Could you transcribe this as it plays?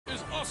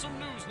Awesome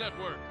News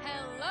Network.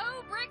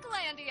 Hello,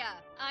 Bricklandia.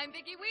 I'm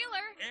Vicki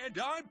Wheeler. And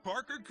I'm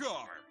Parker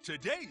Carr.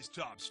 Today's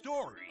top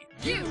story.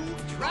 You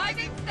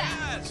driving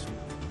fast.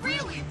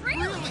 Really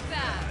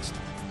fast.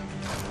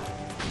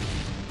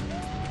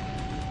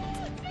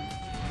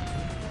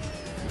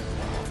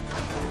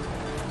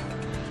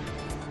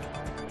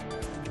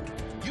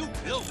 You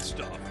build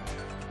stuff.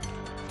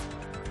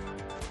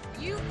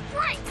 You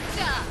break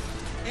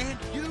stuff. And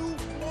you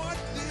want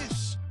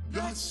this.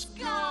 The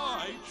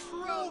Sky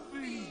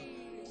Trophy.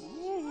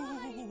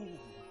 Ooh.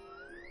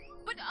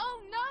 But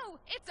oh no,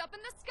 it's up in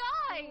the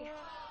sky.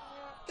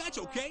 That's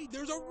okay,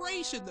 there's a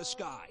race in the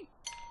sky.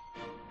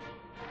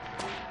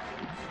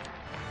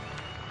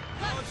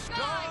 The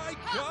Sky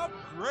Cup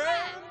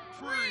Grand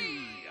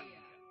Prix.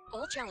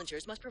 All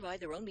challengers must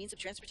provide their own means of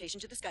transportation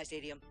to the Sky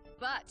Stadium.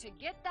 But to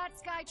get that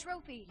Sky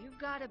Trophy, you've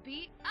got to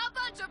beat a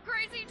bunch of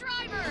crazy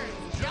drivers.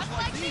 Just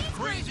like these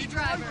crazy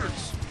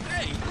drivers.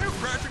 Hey, they're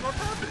crashing on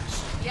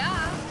purpose.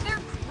 Yeah,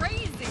 they're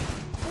crazy.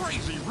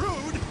 Crazy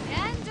rude.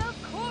 And of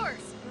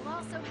course, you'll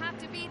also have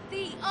to beat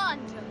the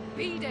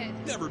undefeated,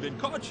 Never been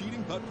caught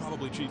cheating, but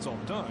probably cheats all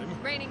the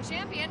time. reigning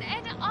champion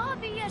and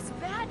obvious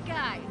bad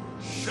guy,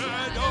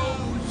 Shadow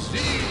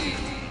Z.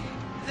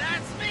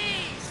 That's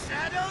me,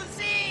 Shadow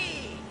Z!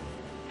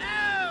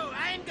 Oh,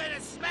 I'm gonna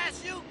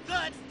smash you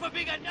good for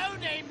being a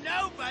no-name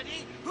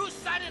nobody who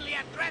suddenly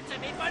a threat to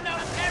me for no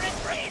apparent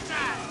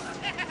reason!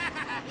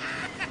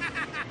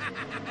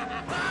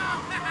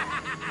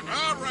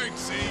 All right,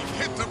 Z,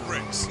 hit the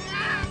bricks.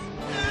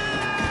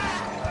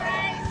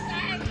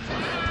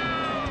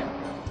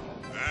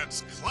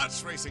 That's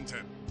Clutch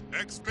Racington,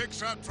 ex-big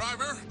shot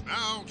driver,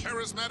 now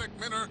charismatic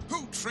winner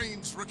who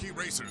trains rookie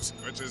racers,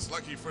 which is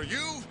lucky for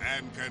you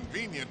and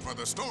convenient for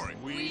the story.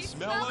 We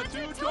smell a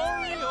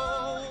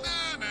tutorial.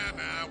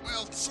 Nah,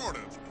 well, sort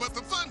of, but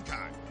the fun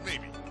kind,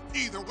 maybe.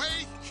 Either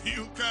way,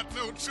 you got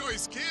no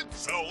choice, kid,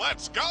 so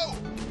let's go!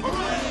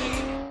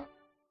 Hooray!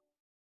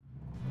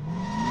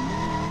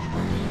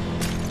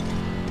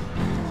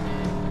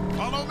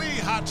 Follow me,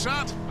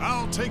 Hotshot.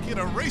 I'll take you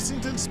to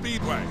Racington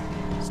Speedway.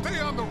 Stay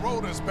on the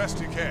road as best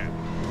you can.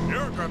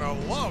 You're gonna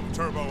love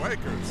Turbo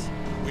Acres.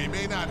 We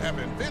may not have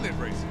invented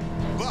racing,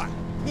 but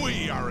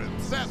we are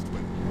obsessed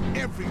with it.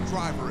 Every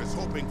driver is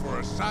hoping for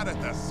a shot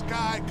at the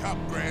Sky Cup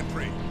Grand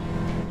Prix.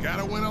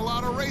 Gotta win a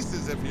lot of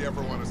races if you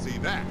ever want to see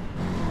that.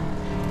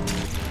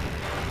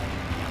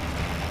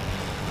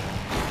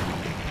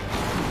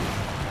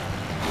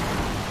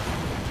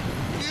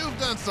 You've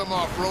done some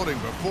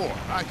off-roading before,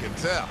 I can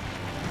tell.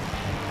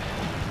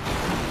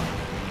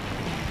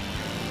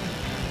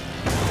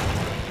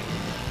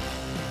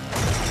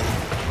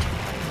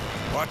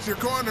 Watch your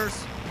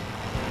corners.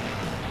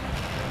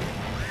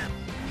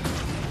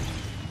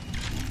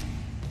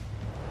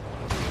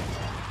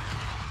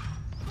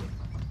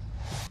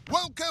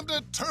 Welcome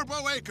to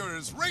Turbo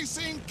Acres,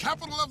 racing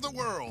capital of the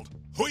world.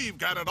 We've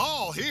got it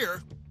all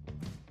here.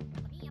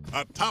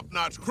 A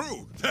top-notch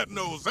crew that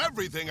knows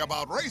everything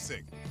about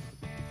racing.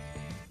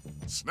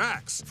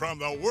 Snacks from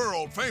the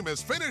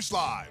world-famous Finish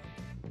Line.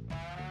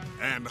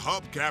 And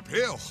Hubcap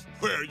Hill,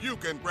 where you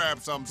can grab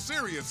some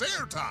serious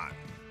airtime.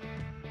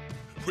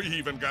 We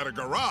even got a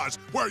garage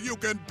where you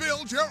can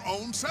build your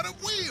own set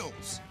of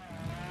wheels.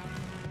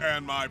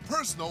 And my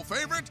personal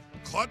favorite,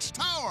 Clutch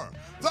Tower,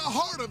 the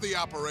heart of the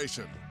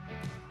operation.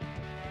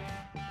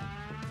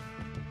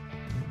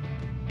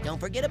 Don't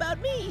forget about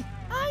me.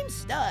 I'm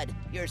Stud,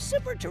 your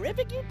super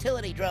terrific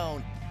utility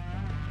drone.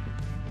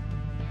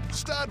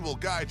 Stud will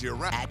guide you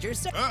around. At your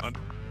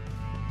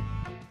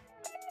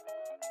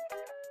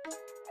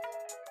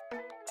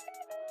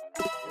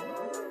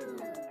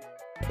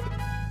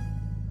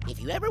If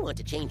you ever want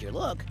to change your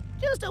look,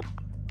 just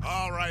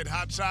All right,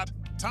 Hotshot.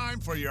 Time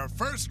for your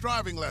first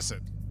driving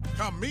lesson.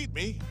 Come meet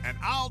me, and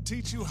I'll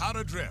teach you how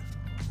to drift.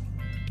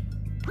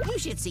 You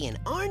should see an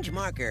orange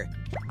marker.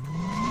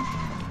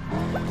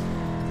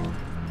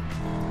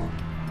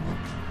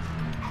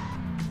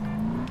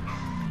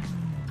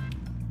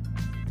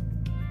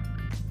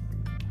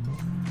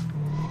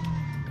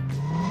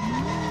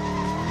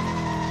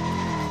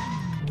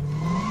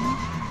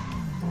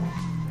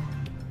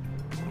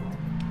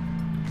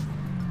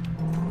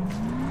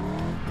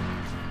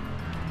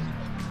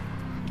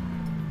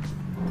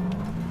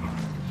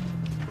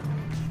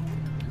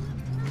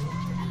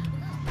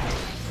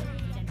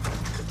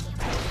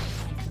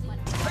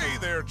 Hey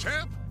there,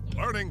 champ.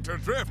 Learning to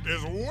drift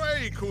is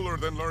way cooler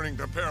than learning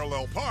to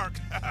parallel park.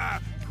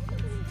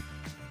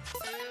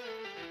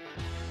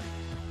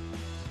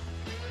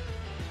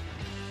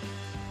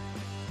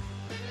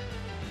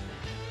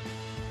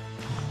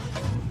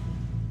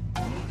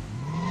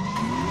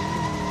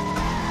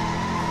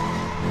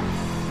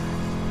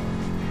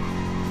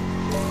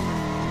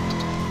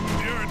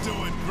 You're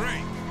doing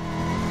great.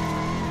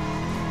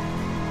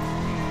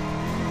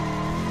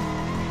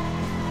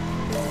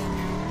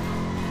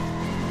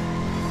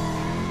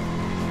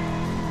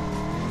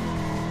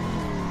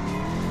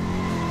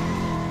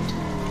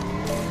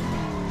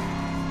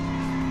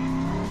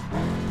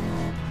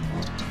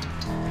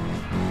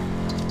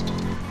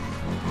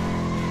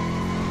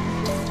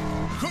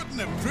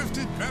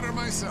 drifted better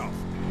myself.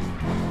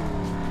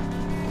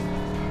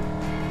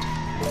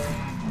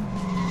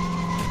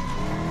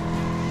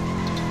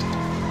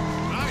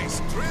 Nice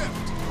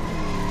drift.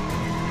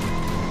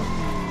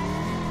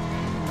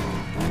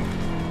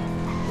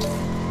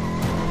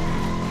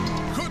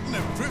 Couldn't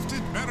have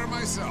drifted better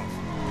myself.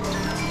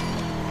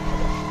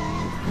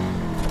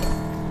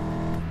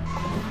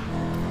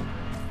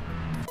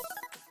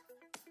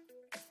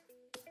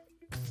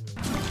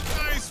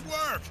 Nice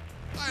work.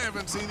 I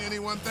haven't seen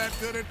anyone that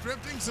good at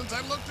drifting since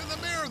I looked in the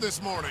mirror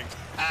this morning.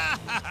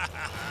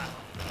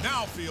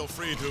 Now feel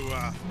free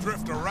to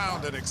drift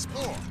around and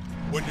explore.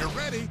 When you're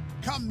ready,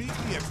 come meet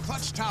me at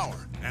Clutch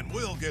Tower, and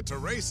we'll get to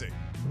racing.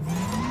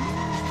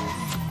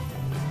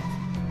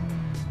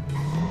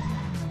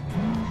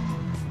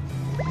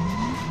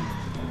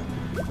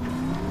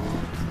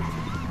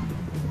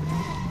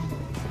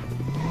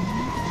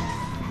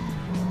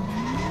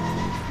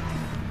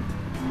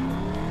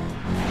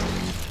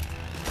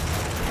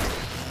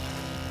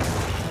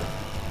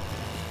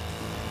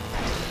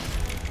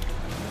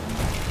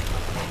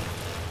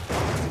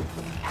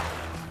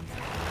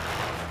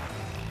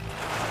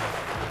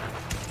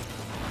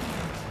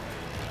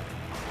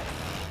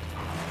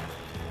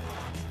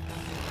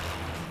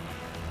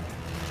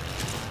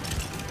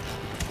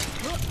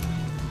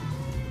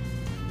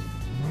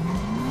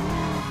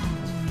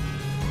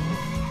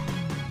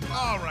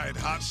 All right,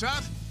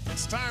 Hotshot.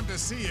 It's time to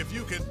see if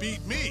you can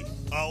beat me,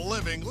 a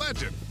living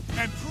legend,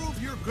 and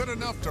prove you're good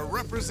enough to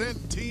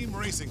represent Team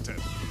Racington.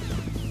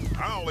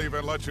 I'll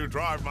even let you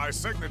drive my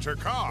signature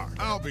car.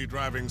 I'll be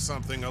driving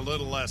something a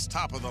little less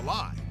top of the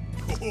line.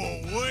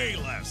 Oh, way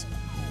less.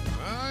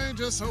 I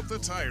just hope the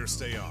tires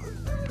stay on.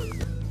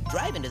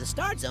 Drive into the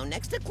start zone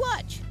next to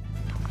Clutch.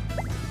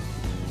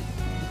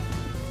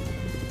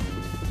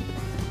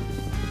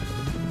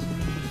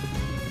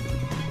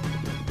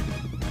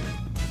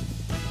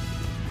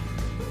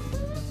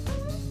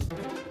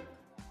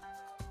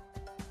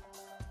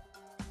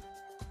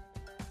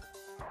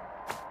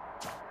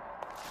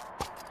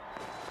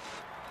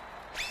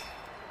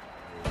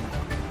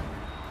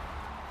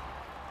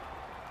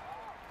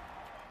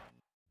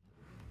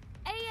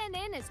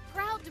 ANN is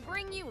proud to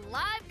bring you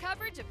live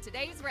coverage of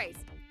today's race.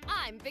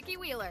 I'm Vicki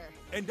Wheeler.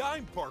 And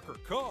I'm Parker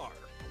Carr.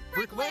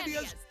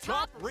 Bricklandia's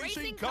top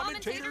racing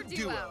commentator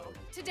duo.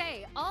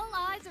 Today, all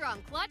eyes are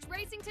on Clutch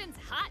Racington's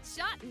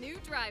hotshot new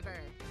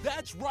driver.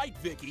 That's right,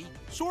 Vicky.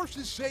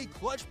 Sources say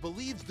Clutch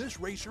believes this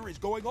racer is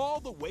going all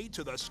the way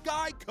to the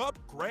Sky Cup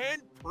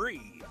Grand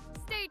Prix.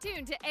 Stay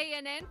tuned to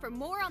ANN for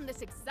more on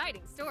this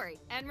exciting story.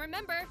 And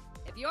remember,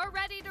 if you're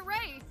ready to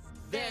race,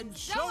 Then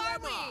so are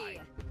am we. I.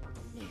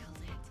 Nailed it.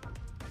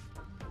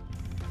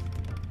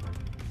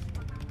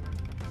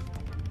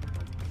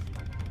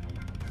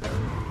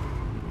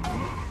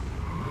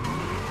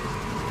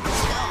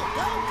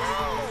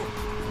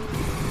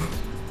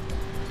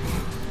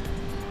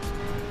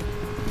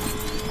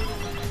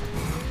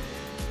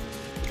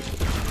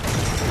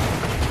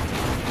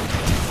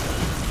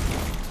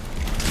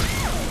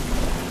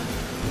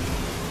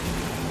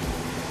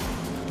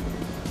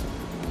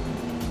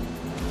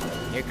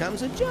 Here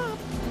comes a jump.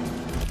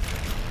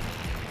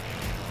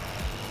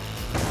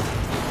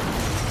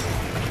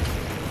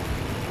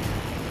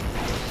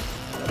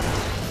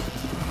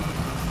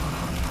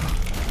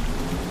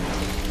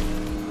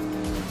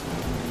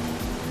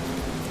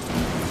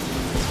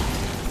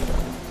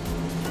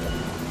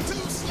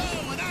 Too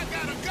slow, and I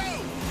gotta go.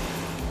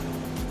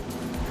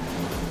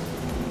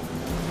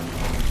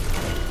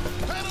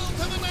 Pedal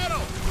to the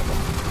metal.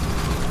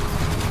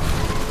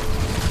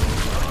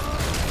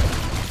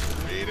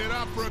 Speed it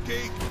up,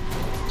 rookie.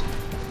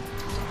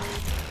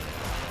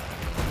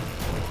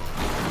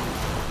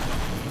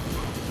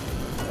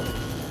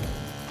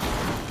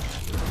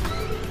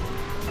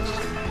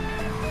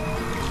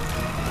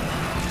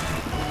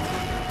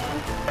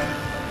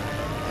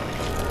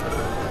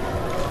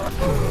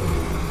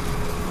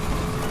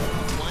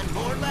 One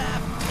more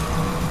lap.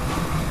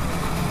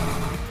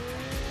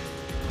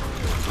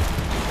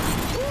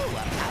 Ooh,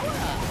 a power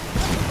up.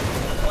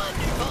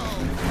 Wonderful.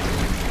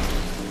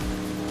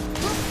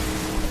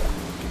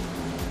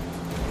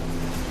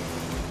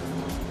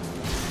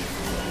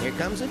 Here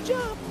comes a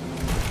jump.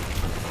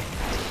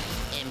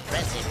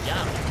 Impressive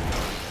jump.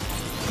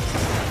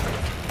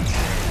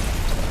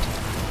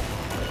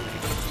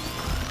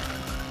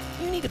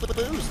 You need a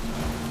boost.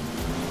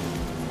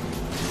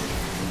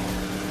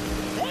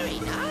 Very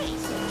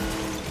nice.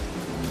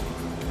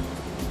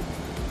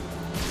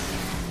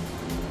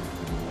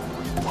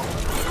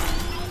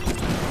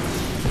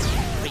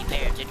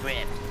 Prepare to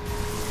drift.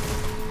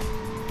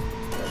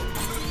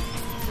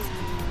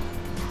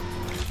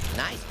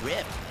 Nice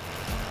drift.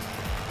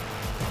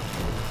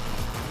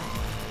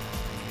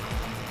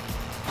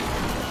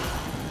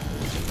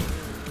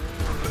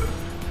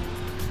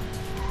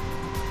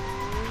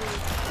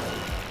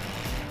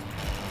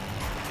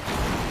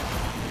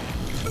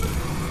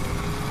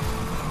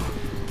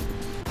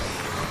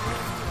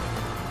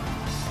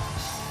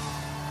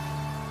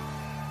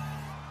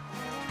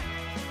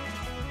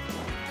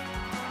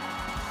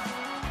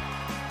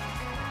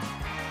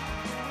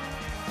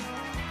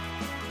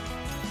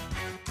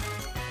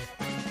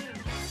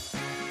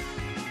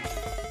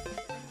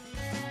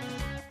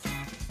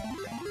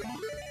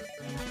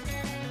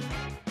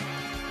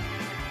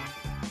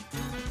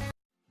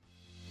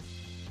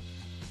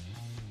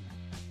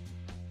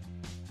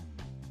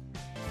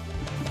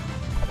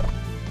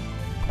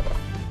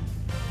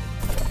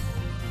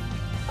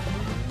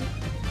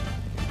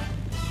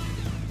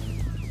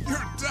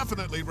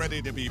 definitely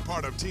ready to be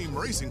part of Team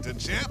Racington,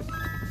 champ.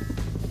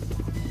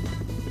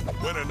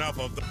 Win enough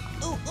of the...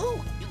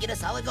 Ooh, you get a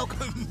solid go...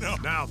 No.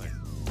 Now then.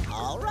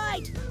 All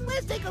right,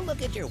 let's take a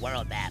look at your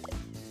world map.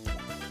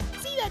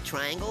 See that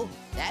triangle?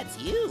 That's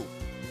you.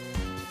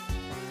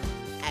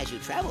 As you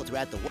travel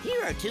throughout the world,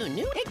 here are two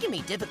new... It can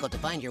be difficult to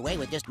find your way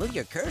with just move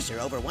your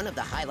cursor over one of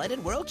the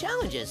highlighted world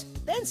challenges,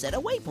 then set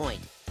a waypoint.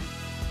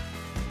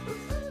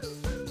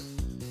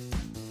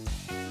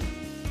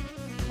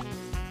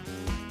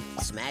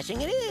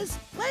 Smashing it is.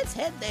 Let's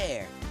head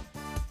there.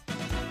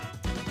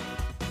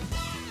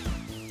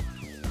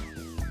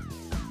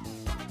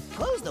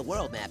 Close the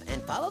world map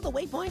and follow the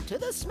waypoint to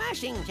the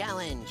Smashing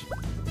Challenge.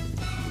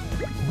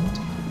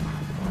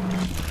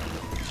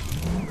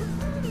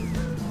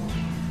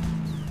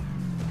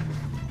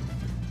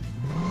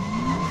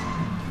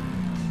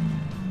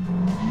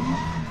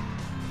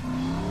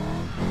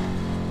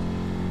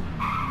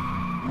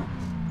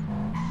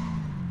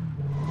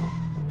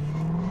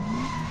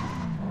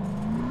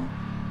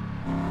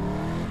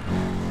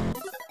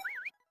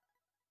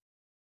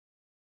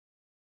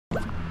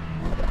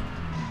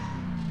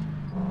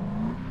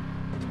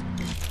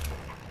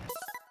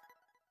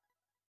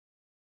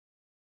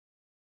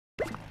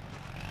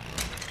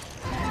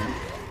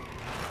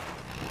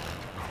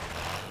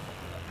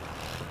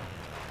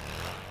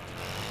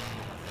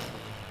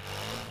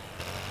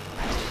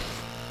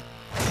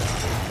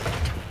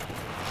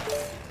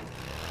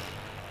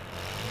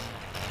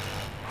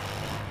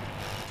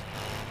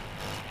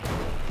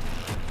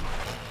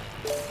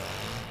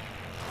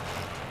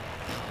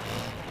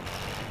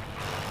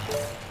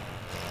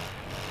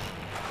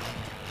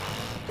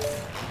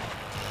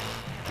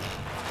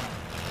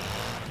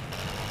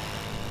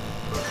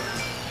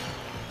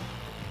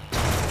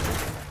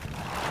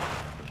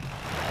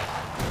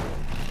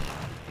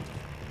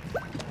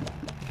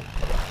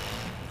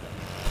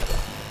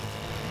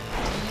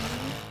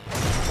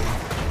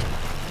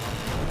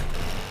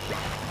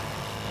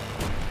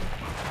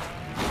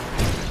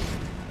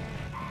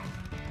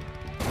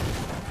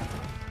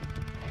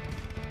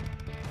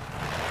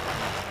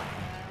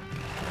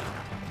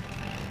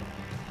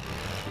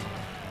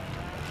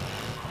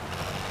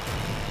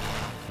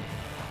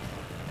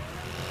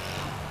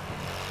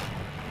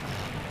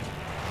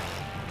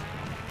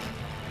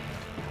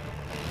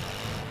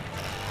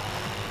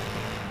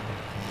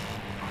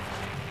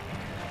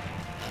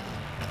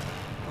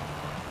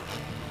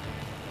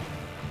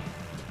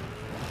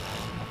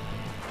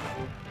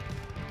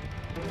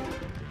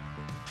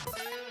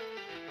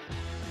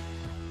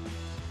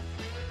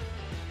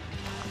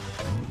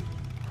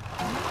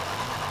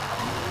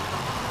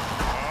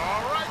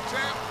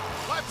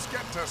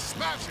 To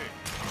smashing.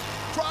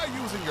 Try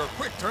using your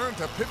quick turn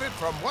to pivot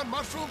from one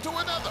mushroom to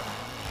another.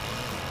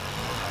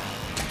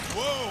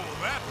 Whoa,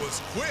 that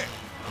was quick.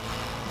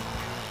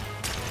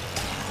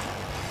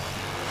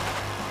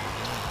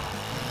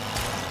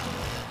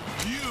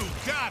 You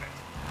got it.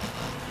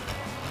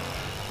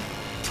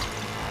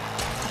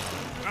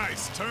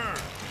 Nice turn.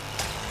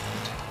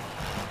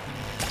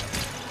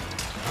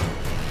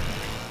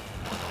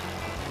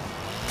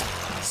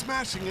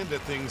 Smashing into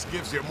things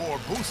gives you more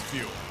boost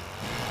fuel.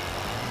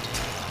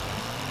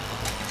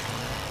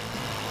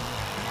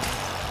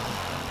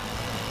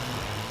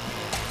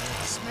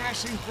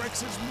 Smashing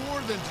bricks is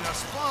more than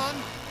just fun.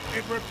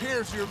 It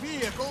repairs your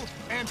vehicle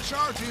and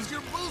charges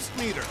your boost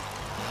meter.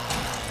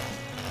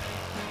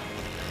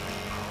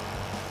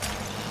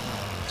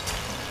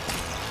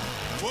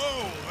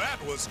 Whoa, that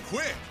was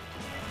quick.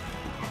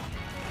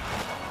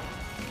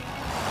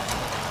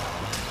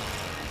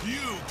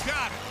 You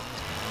got it.